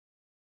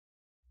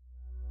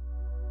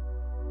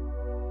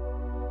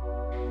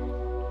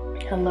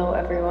Hello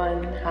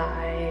everyone,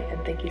 hi,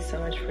 and thank you so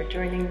much for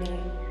joining me.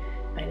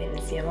 My name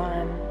is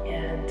Yaman,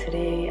 and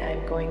today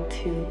I'm going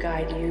to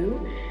guide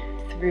you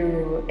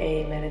through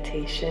a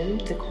meditation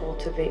to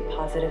cultivate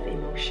positive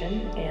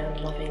emotion and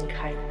loving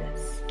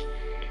kindness.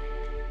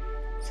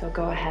 So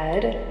go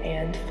ahead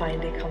and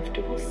find a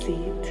comfortable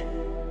seat,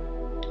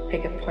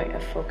 pick a point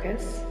of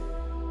focus.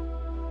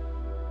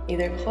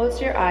 Either close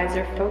your eyes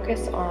or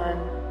focus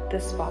on the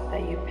spot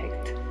that you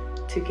picked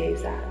to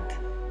gaze at.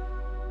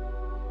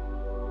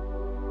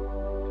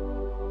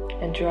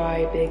 And draw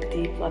a big,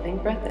 deep, loving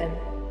breath in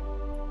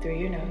through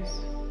your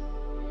nose.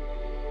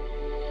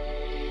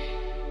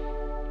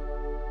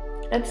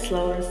 And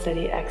slow and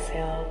steady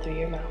exhale through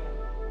your mouth.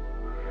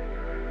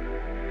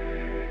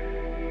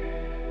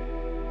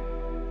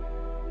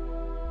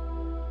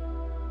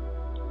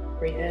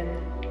 Breathe in.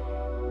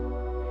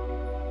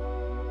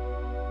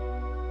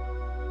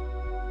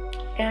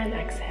 And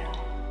exhale.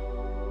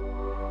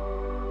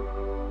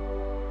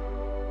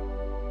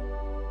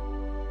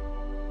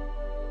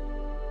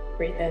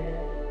 Breathe in.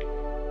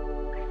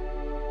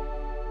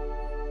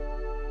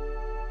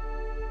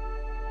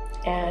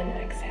 And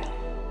exhale.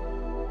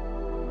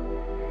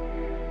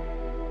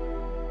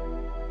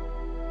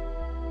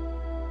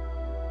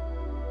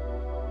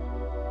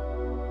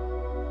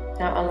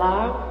 Now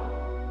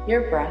allow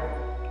your breath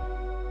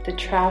to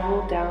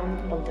travel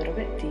down a little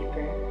bit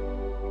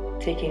deeper,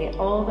 taking it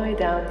all the way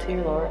down to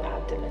your lower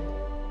abdomen,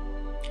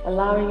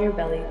 allowing your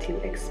belly to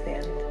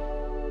expand.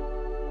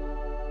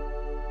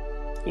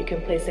 You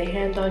can place a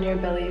hand on your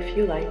belly if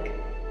you like,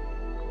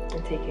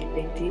 and take a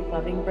big, deep,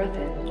 loving breath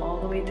in all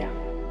the way down.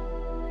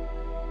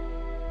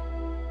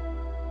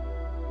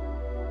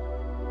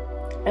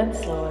 And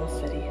slow and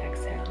steady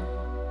exhale.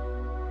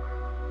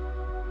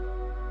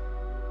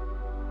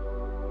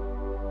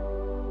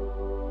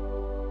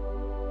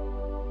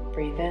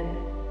 Breathe in.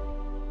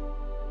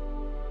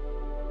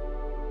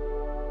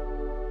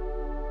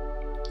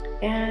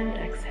 And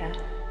exhale.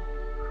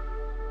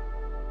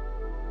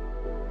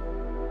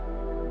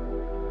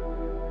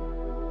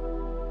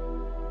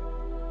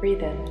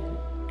 Breathe in.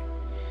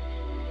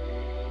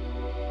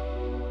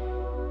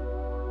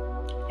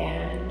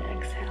 And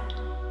exhale.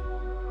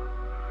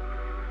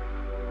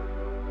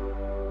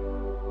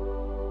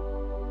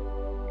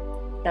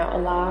 Now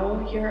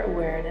allow your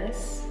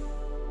awareness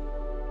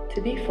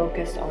to be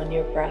focused on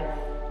your breath,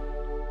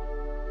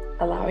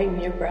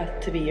 allowing your breath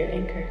to be your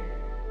anchor.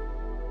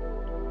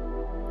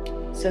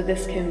 So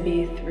this can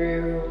be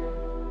through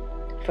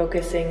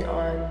focusing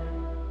on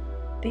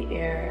the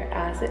air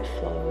as it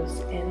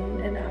flows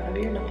in and out of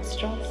your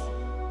nostrils.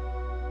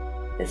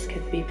 This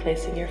could be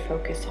placing your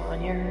focus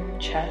on your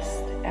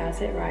chest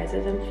as it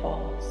rises and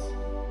falls,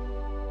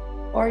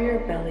 or your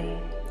belly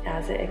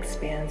as it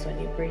expands when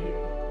you breathe.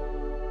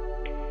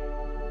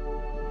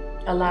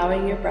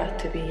 Allowing your breath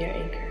to be your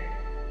anchor.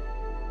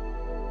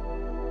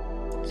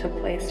 So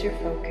place your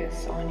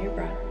focus on your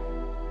breath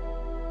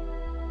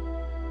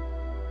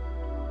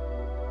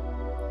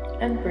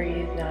and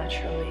breathe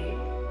naturally.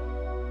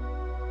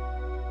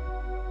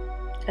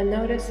 And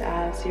notice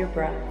as your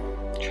breath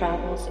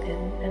travels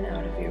in and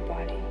out of your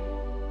body.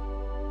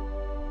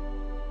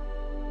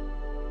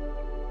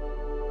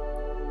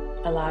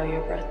 Allow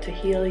your breath to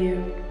heal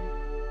you.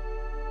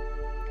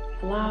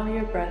 Allow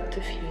your breath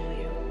to fuel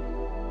you.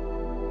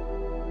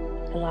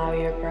 Allow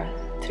your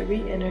breath to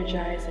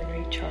re-energize and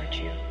recharge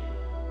you.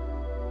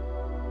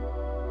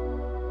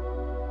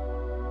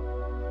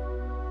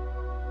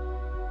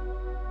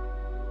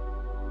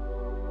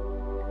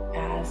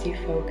 As you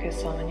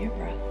focus on your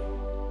breath,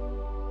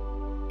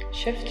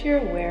 shift your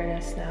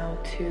awareness now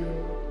to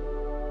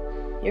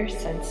your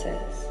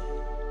senses.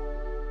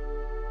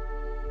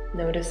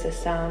 Notice the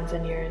sounds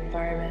in your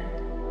environment,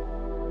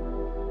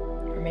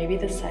 or maybe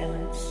the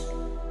silence.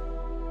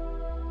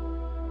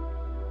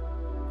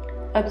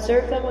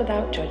 Observe them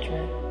without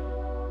judgment.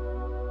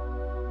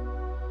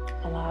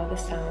 Allow the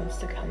sounds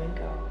to come and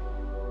go,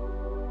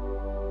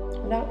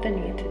 without the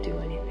need to do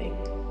anything.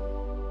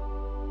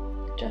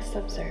 Just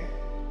observe.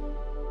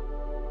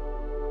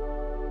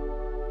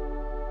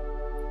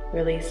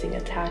 Releasing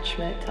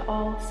attachment to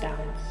all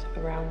sounds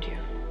around you.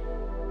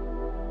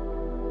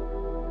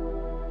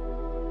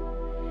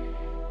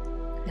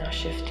 Now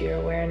shift your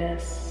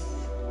awareness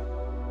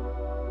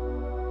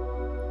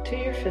to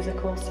your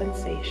physical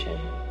sensations.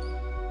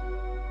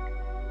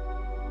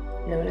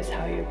 Notice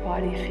how your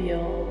body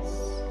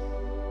feels.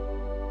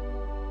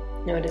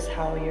 Notice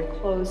how your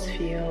clothes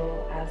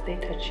feel as they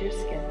touch your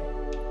skin.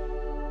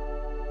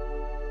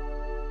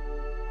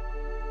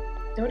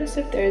 Notice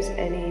if there's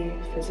any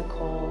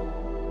physical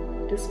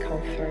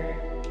discomfort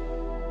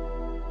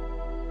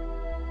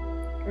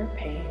or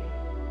pain.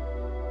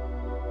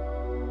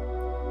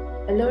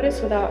 And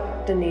notice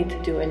without the need to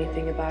do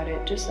anything about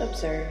it, just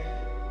observe.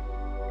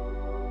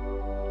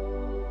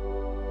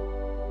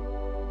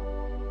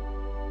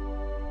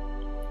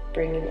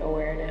 Bringing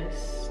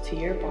awareness to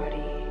your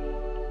body.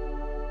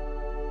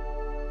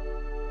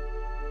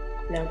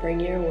 Now bring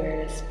your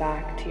awareness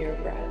back to your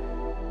breath.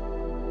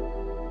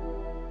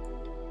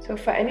 So So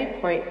if at any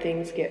point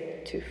things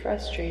get too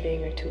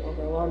frustrating or too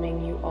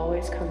overwhelming, you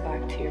always come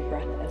back to your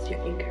breath as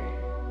your anchor.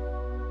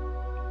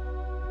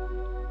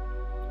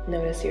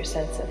 Notice your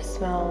sense of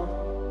smell.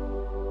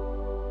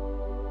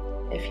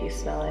 If you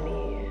smell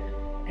any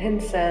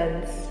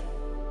incense,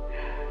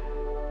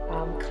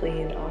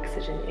 clean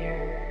oxygen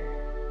air,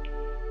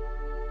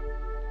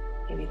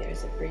 maybe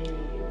there's a breeze.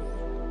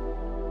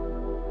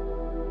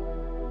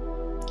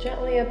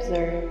 Gently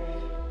observe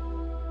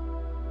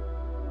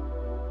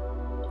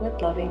with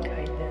loving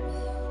kindness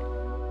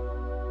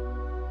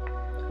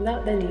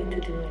without the need to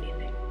do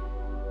anything.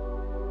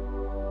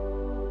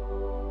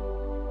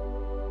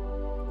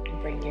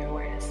 Bring your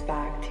awareness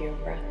back to your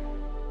breath.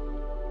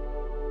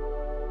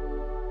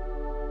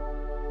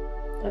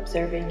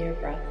 Observing your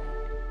breath.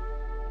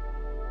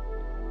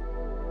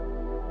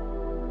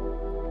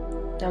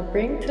 Now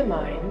bring to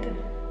mind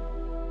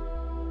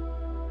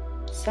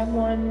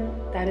someone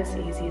that is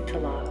easy to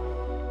love.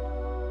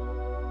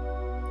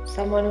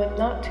 Someone with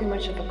not too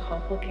much of a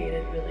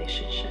complicated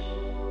relationship.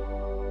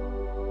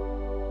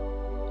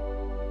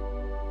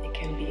 It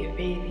can be a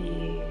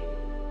baby,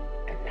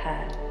 a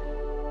pet,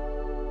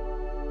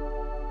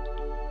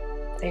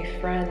 a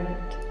friend,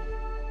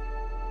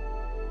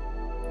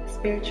 a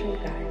spiritual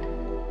guide.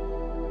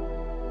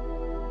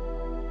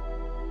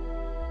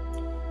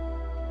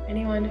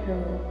 Anyone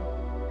who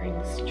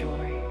brings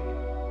joy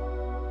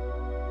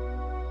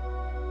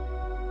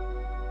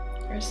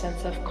or a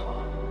sense of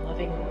calm,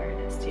 loving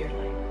awareness to your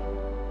life.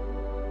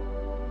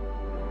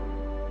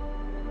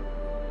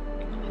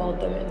 Hold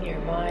them in your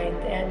mind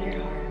and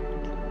your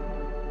heart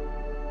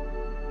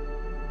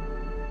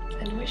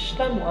and wish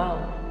them well.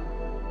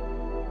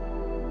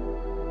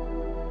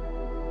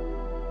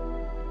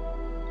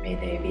 May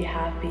they be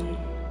happy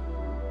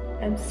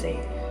and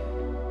safe.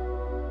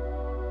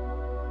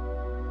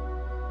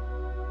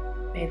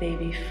 May they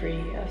be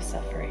free of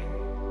suffering.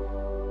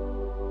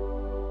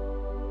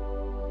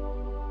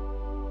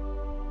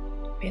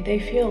 May they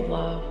feel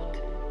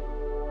loved.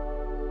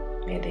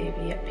 May they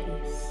be at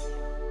peace.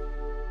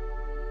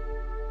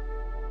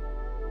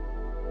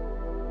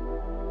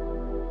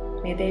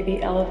 May they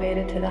be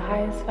elevated to the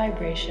highest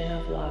vibration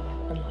of love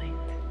and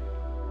light.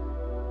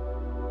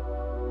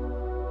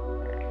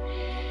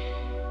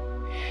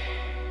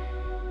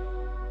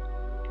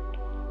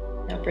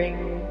 Now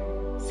bring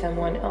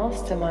someone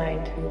else to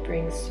mind who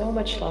brings so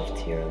much love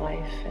to your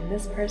life, and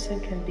this person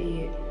can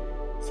be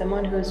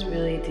someone who is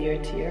really dear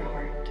to your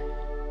heart.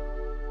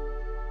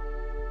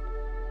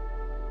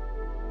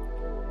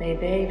 May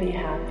they be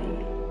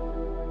happy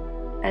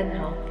and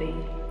healthy.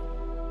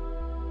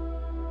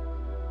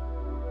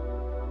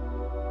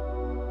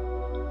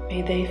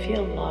 May they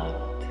feel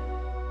loved.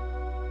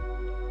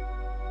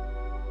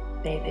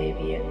 May they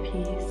be at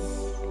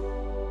peace.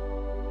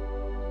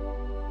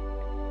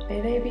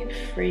 May they be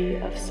free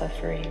of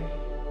suffering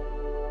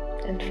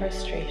and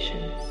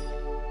frustrations.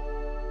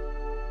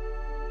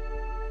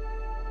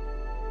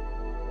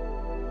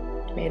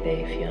 May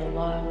they feel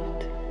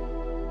loved.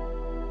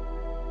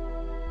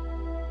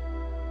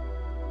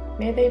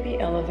 May they be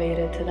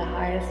elevated to the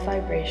highest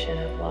vibration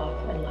of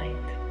love and light.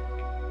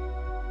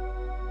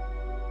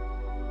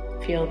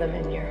 Feel them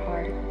in your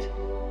heart.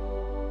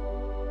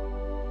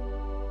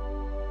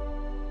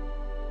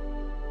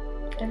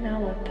 And now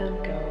let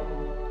them go.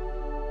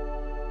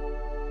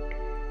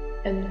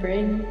 And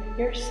bring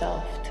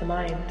yourself to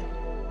mind.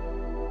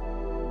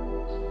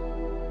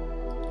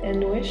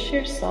 And wish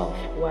yourself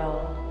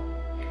well.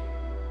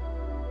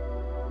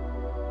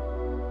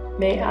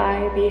 May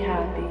I be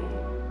happy.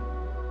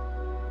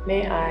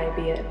 May I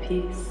be at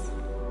peace.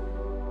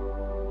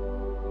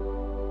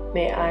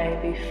 May I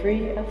be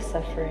free of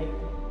suffering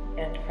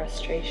and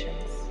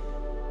frustrations.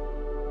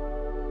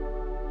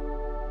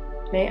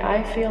 May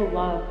I feel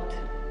loved.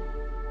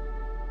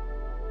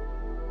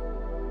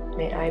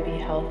 May I be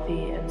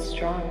healthy and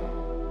strong.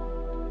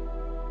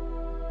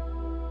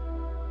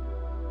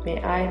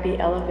 May I be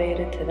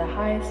elevated to the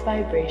highest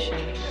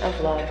vibration of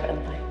love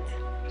and light.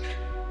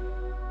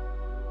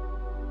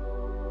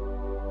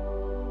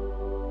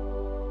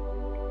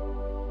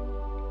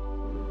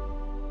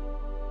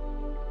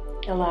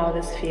 Allow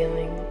this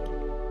feeling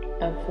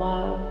of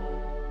love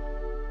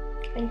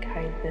and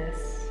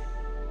kindness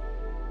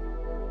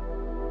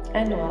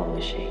and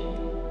well-wishing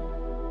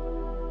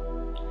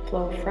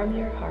flow from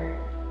your heart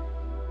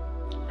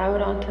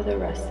out onto the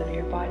rest of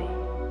your body.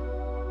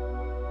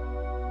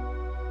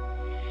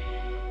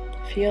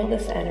 Feel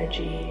this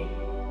energy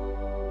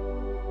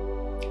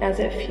as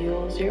it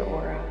fuels your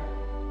aura.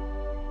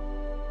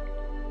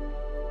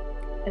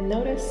 And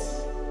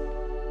notice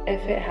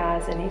if it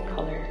has any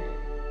color.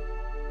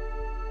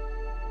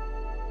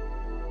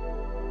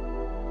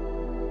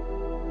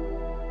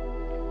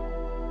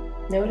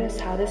 Notice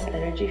how this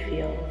energy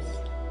feels.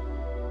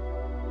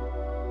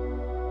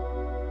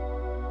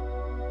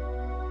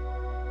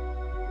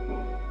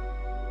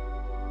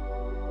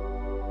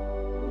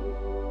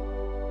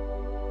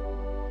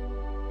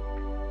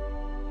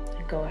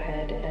 Go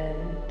ahead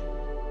and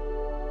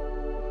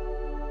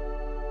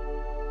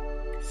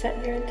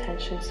set your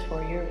intentions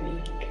for your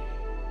week.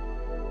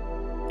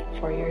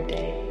 for your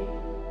day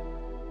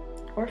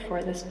or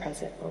for this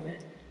present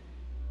moment.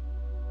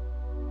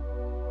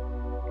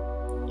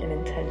 An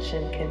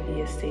intention can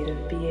be a state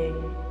of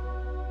being,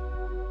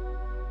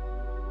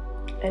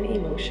 an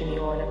emotion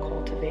you want to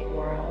cultivate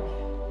more of,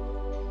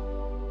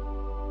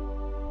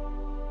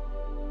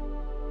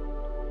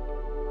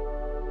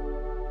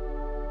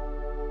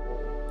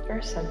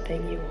 or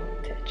something you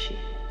want to achieve.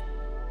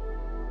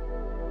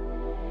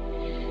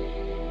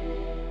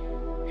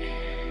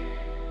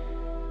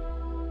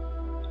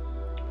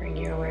 Bring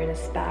your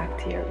awareness back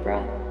to your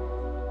breath,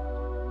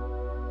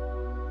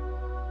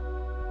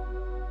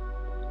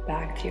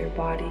 back to your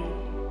body,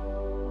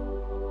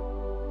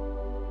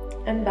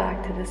 and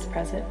back to this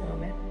present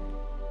moment.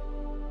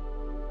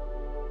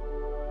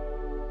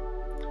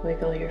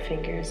 Wiggle your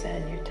fingers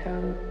and your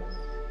toes.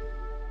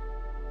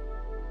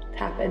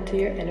 Tap into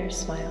your inner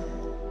smile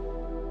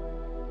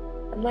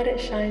and let it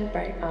shine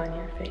bright on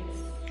your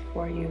face,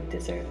 for you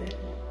deserve it.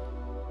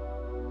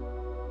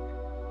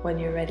 When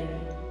you're ready,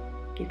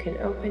 you can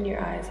open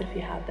your eyes if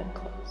you have them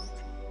closed.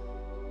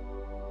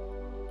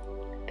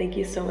 Thank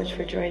you so much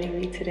for joining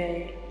me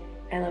today.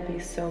 I love you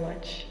so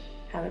much.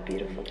 Have a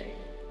beautiful day.